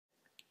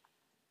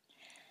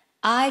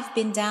I've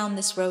been down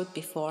this road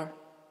before.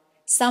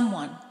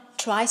 Someone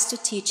tries to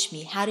teach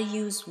me how to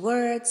use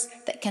words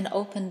that can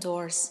open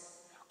doors,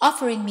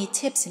 offering me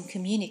tips in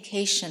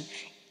communication.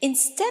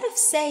 Instead of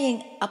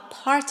saying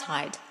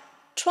apartheid,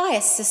 try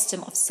a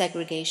system of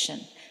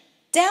segregation.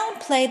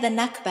 Downplay the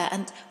Nakba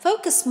and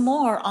focus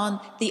more on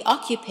the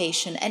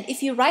occupation. And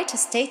if you write a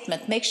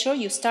statement, make sure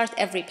you start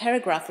every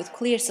paragraph with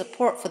clear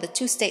support for the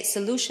two-state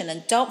solution,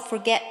 and don't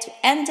forget to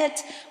end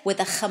it with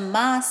a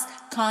Hamas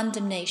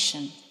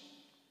condemnation.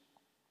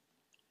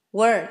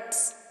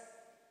 Words.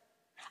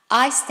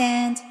 I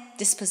stand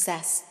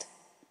dispossessed.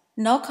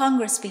 No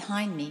Congress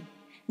behind me.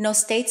 No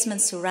statesmen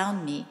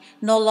surround me,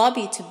 no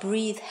lobby to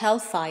breathe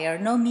hellfire,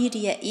 no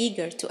media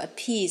eager to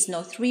appease,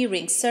 no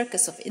three-ring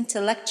circus of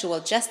intellectual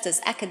jesters,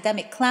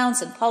 academic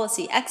clowns and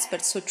policy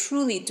experts who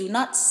truly do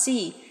not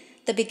see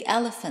the big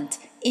elephant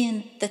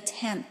in the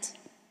tent.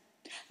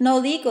 No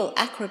legal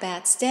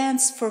acrobat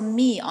stands for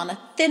me on a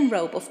thin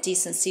robe of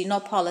decency. No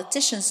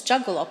politicians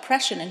juggle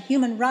oppression and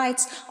human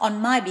rights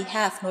on my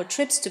behalf. No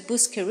trips to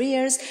boost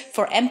careers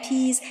for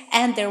MPs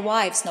and their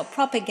wives. No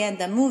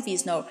propaganda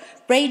movies, no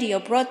radio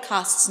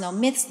broadcasts, no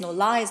myths, no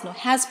lies, no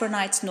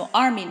hasbaranites, no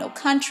army, no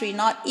country,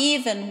 not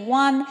even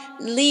one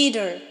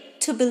leader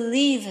to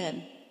believe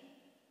in.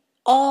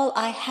 All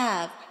I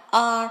have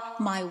are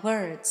my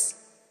words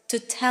to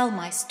tell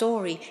my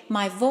story,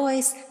 my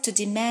voice to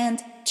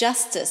demand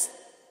justice.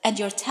 And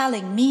you're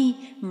telling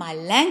me my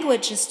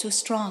language is too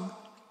strong.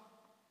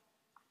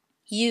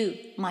 You,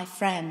 my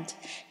friend,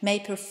 may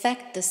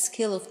perfect the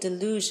skill of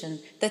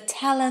delusion, the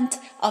talent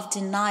of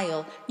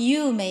denial.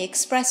 You may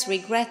express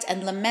regret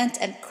and lament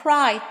and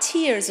cry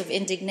tears of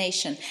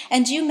indignation.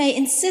 And you may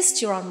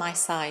insist you're on my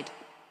side,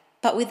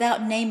 but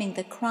without naming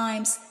the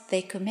crimes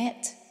they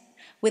commit,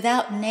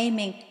 without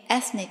naming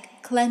ethnic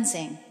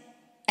cleansing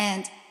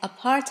and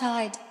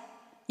apartheid.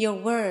 Your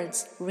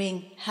words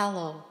ring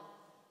hollow.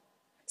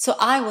 So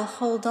I will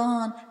hold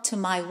on to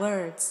my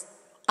words.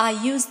 I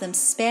use them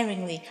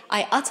sparingly.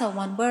 I utter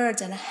one word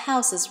and a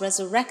house is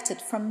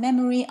resurrected from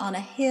memory on a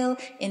hill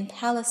in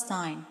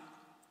Palestine.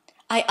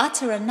 I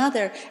utter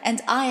another and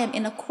I am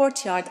in a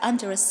courtyard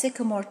under a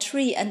sycamore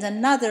tree, and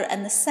another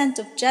and the scent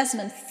of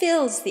jasmine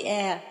fills the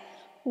air.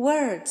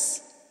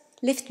 Words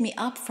lift me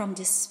up from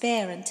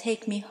despair and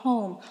take me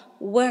home.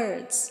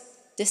 Words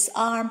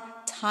disarm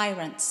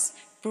tyrants,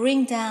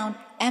 bring down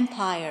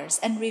empires,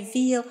 and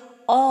reveal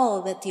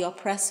all that the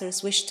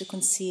oppressors wish to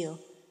conceal: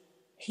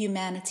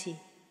 humanity.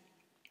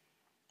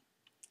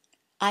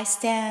 I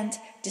stand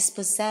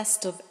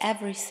dispossessed of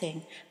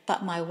everything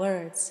but my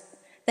words.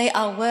 They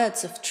are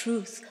words of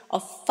truth,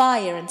 of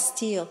fire and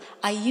steel.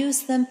 I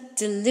use them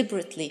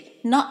deliberately,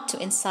 not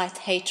to incite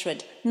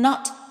hatred,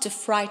 not to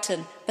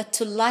frighten, but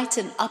to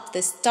lighten up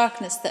this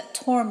darkness that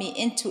tore me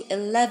into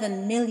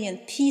 11 million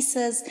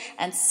pieces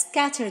and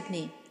scattered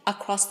me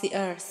across the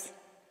earth.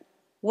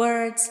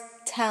 Words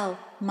tell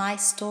my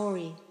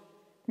story: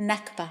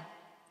 Nakba,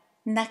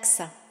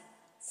 Naksa,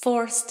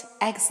 forced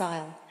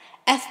exile,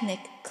 ethnic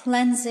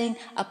cleansing,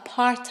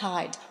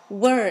 apartheid.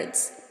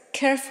 Words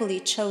carefully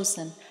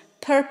chosen,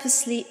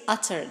 purposely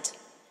uttered.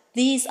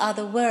 These are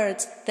the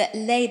words that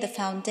lay the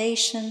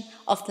foundation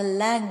of the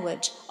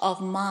language of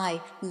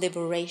my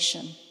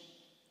liberation.